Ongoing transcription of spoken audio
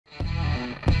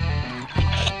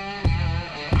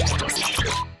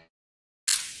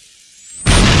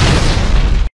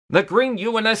The green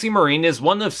UNSC Marine is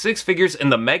one of 6 figures in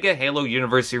the Mega Halo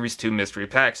Universe Series 2 mystery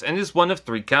packs, and is one of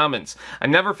 3 commons. I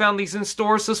never found these in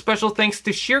stores, so special thanks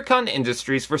to Sheercon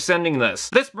Industries for sending this.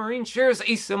 This Marine shares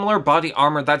a similar body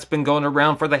armor that's been going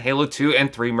around for the Halo 2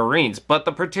 and 3 Marines, but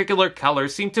the particular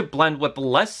colors seem to blend with the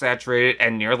less saturated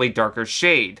and nearly darker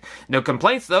shade. No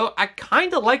complaints though, I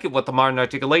kinda like it with the modern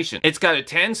articulation. It's got a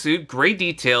tan suit, gray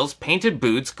details, painted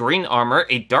boots, green armor,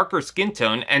 a darker skin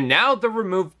tone, and now the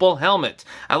removable helmet.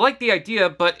 I like the idea,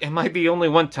 but am I the only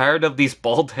one tired of these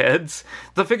bald heads?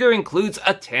 The figure includes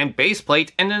a tan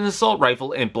baseplate and an assault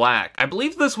rifle in black. I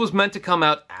believe this was meant to come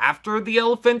out after the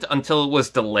elephant until it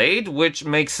was delayed, which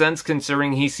makes sense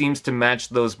considering he seems to match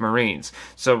those Marines.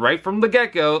 So right from the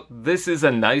get-go, this is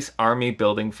a nice army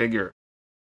building figure.